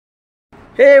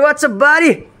Hey, what's up,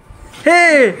 buddy?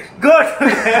 Hey! Good!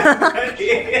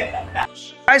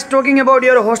 Guys, talking about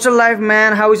your hostel life,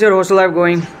 man. How is your hostel life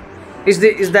going? Is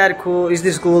that cool? Is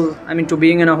this cool? I mean, to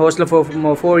being in a hostel for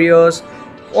 4 years.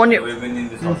 We've been in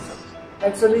this hostel.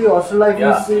 Actually, hostel life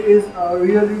is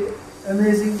really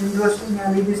amazing, interesting,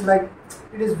 and it is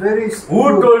very.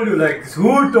 Who told you like this?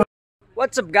 Who told?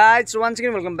 What's up, guys? So once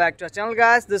again, welcome back to our channel,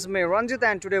 guys. This is me, Ranjith,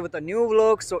 and today with a new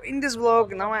vlog. So in this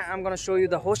vlog, now I'm gonna show you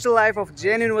the hostel life of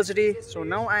Jain University. So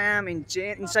now I am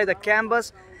inside the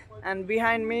campus, and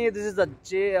behind me, this is the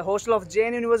hostel of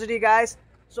Jain University, guys.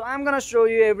 So I'm gonna show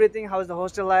you everything. How's the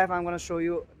hostel life? I'm gonna show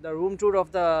you the room tour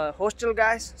of the hostel,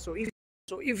 guys. So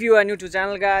if you are new to the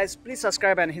channel, guys, please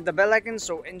subscribe and hit the bell icon.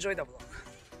 So enjoy the vlog.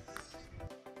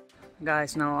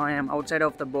 Guys, now I am outside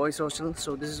of the boys hostel.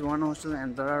 So this is one hostel,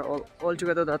 and there are all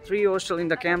together the 3 hostels in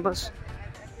the campus,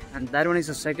 and that one is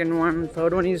the second one.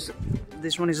 Third one is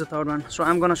this one is the third one. So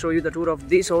I'm gonna show you the tour of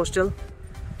this hostel.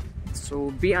 So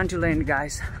be until the end,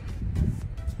 guys.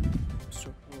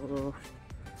 So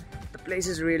the place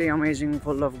is really amazing,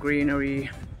 full of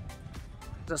greenery.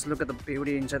 Just look at the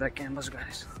beauty inside the campus,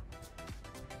 guys.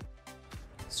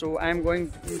 So I'm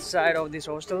going inside of this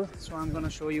hostel. So I'm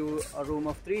gonna show you a room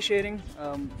of 3 sharing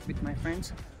with my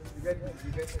friends.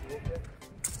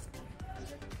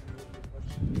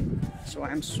 So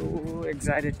I'm so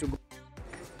excited to go.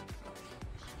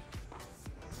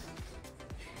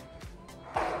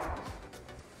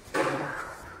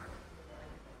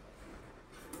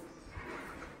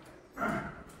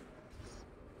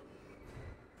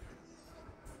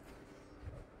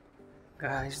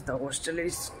 Guys, the hostel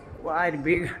is quite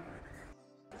big.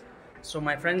 So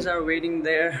my friends are waiting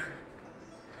there.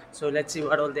 So let's see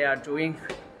what all they are doing.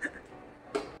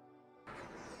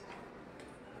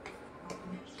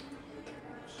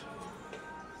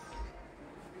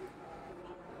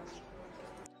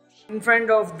 In front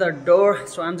of the door,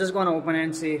 so I'm just gonna open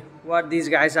and see what these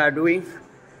guys are doing,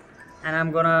 and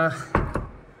I'm gonna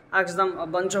ask them a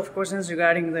bunch of questions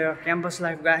regarding their campus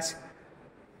life, guys.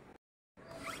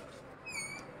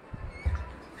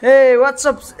 Hey, what's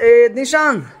up,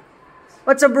 Nishan?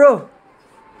 What's up, bro?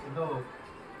 Hello.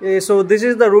 Hey, so this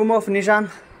is the room of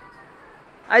Nishan.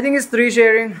 I think it's 3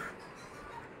 sharing.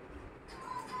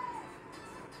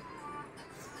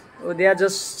 Oh, they are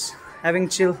just having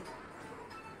chill.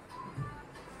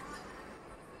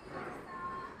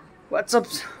 What's up,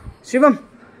 Shivam?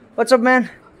 What's up, man?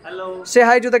 Hello. Say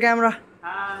hi to the camera.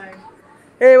 Hi.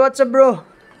 Hey, what's up, bro?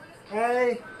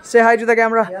 Hey, Say hi to the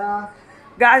camera. yeah.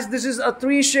 Guys, this is a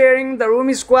 3 sharing. The room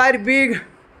is quite big.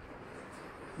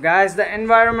 Guys, the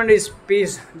environment is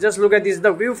peace. Just look at this.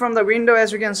 The view from the window,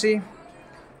 as you can see.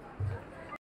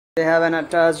 They have an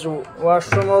attached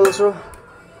washroom also.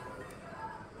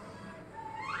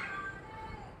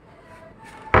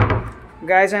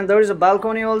 Guys, and there is a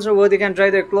balcony also where they can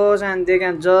dry their clothes and they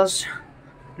can just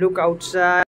look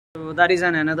outside. So that is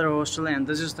another hostel, and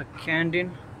this is the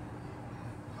canteen.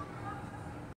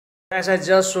 Guys, I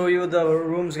just show you the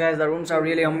rooms, guys. The rooms are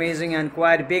really amazing and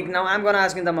quite big. Now I'm gonna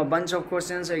asking them a bunch of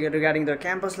questions regarding their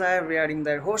campus life, regarding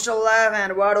their hostel life,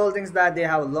 and what all things that they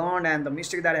have learned and the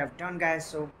mistake that they have done, guys.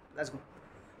 So let's go.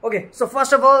 Okay, so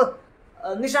first of all,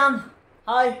 Nishan,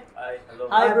 hi. Hi. Hello.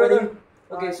 Hi, brother. buddy.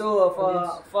 Okay, Hi.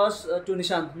 so first to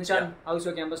Nishan. Nishan, Yeah. how's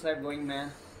your campus life going,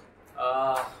 man?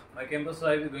 My campus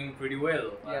life is going pretty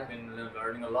well. Yeah. I've been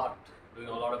learning a lot, doing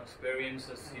a lot of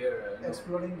experiences here.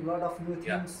 Exploring a lot of new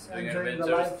Yeah, things, doing enjoying the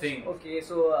adventurous life. things. Okay,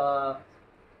 so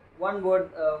one word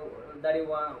that you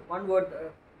want, one word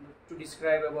to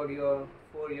describe about your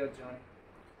 4-year journey.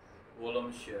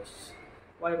 Voluptuous.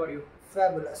 What about you?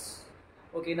 Fabulous.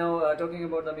 Okay, now talking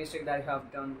about the mistake that you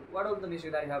have done. What are the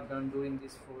mistake that you have done during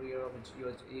this 4 year of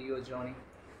your journey?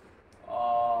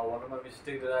 One of my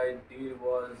mistakes that I did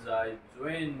was I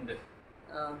joined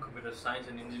computer science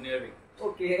and engineering.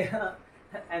 Okay,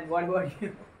 and what about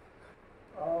you?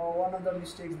 One of the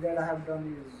mistakes that I have done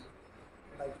is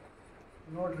like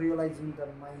not realizing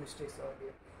that my mistakes are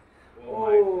here. Oh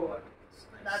my god.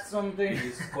 That's something.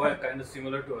 It's quite kind of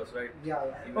similar to us, right? Yeah,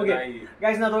 yeah. Even Okay,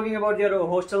 guys, now talking about your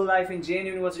hostel life in Jain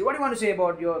University, what do you want to say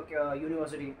about your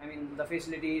university? I mean, the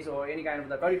facilities or any kind of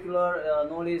the curricular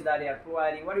knowledge that they are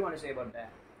providing. What do you want to say about that?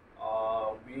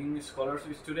 Being a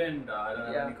scholarship student, I don't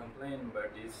have Yeah. any complaint,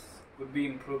 but it could be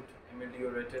improved,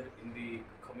 ameliorated in the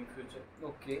coming future.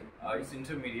 Okay. It's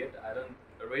intermediate. I don't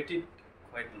rate it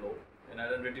quite low, and I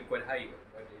don't rate it quite high.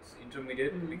 But it's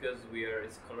intermediate because we are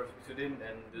a scholarship student,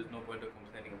 and there's no point of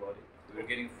complaining about it. We're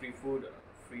getting free food,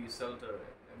 free shelter,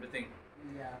 everything.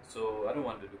 Yeah. So I don't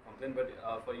want to complain, but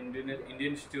for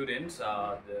Indian students,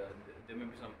 there may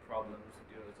be some problems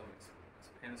due to some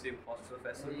comprehensive hostel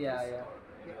facilities Yeah, yeah. or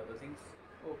any other things?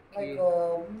 Okay.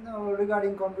 No,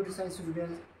 regarding computer science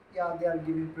students, yeah, they are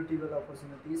giving pretty well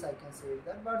opportunities, I can say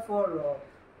that. But for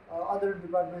other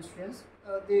department students,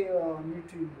 they need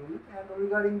to improve. And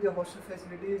regarding the hostel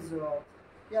facilities,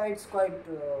 yeah, it's quite,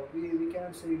 we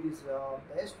cannot say it is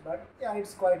best, but yeah,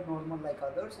 it's quite normal like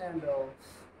others. And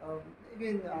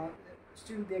again,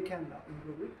 still they can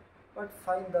improve it. But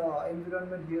fine, the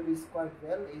environment here is quite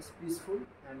well, is peaceful,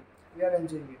 and we are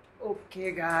enjoying it.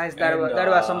 Okay, guys, And, that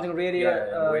was something really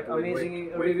wait,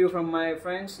 amazing wait. review from my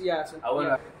friends. Yeah, so, I wanna-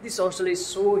 yeah. This hostel is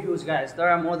so huge, guys. There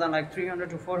are more than like 300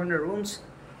 to 400 rooms.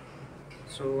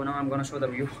 So now I'm gonna show the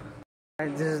view.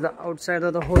 And this is the outside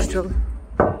of the hostel.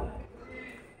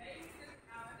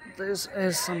 This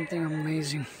is something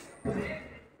amazing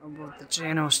about the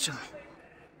Jain hostel.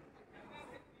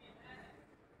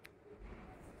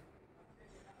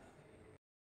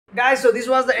 Guys, so this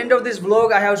was the end of this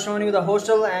vlog. I have shown you the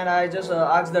hostel and I just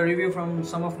asked the review from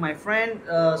some of my friends.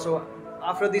 So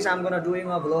after this I'm gonna doing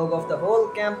a vlog of the whole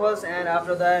campus, and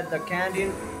after that the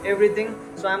canteen, everything.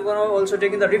 So I'm gonna also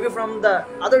taking the review from the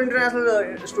other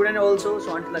international student also.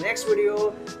 So until the next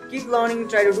video, keep learning,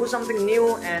 try to do something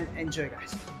new and enjoy,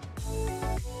 guys.